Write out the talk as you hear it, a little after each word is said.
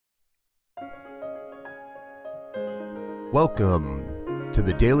Welcome to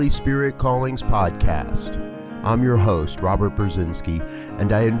the Daily Spirit Callings podcast. I'm your host, Robert Brzezinski,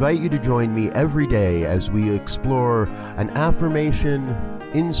 and I invite you to join me every day as we explore an affirmation,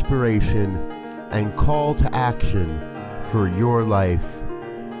 inspiration, and call to action for your life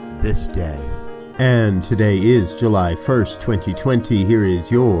this day. And today is July 1st, 2020. Here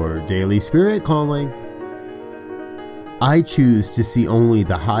is your Daily Spirit Calling. I choose to see only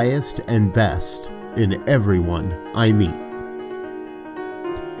the highest and best in everyone I meet.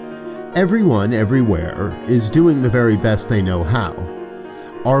 Everyone, everywhere, is doing the very best they know how.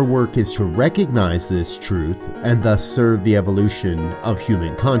 Our work is to recognize this truth and thus serve the evolution of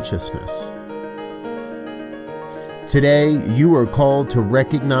human consciousness. Today, you are called to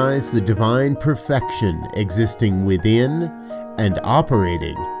recognize the divine perfection existing within and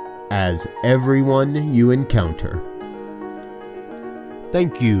operating as everyone you encounter.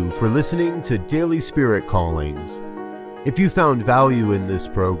 Thank you for listening to Daily Spirit Callings. If you found value in this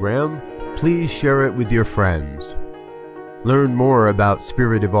program, please share it with your friends. Learn more about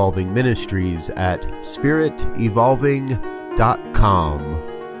Spirit Evolving Ministries at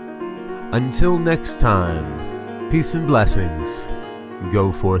spiritevolving.com. Until next time, peace and blessings. Go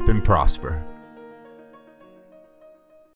forth and prosper.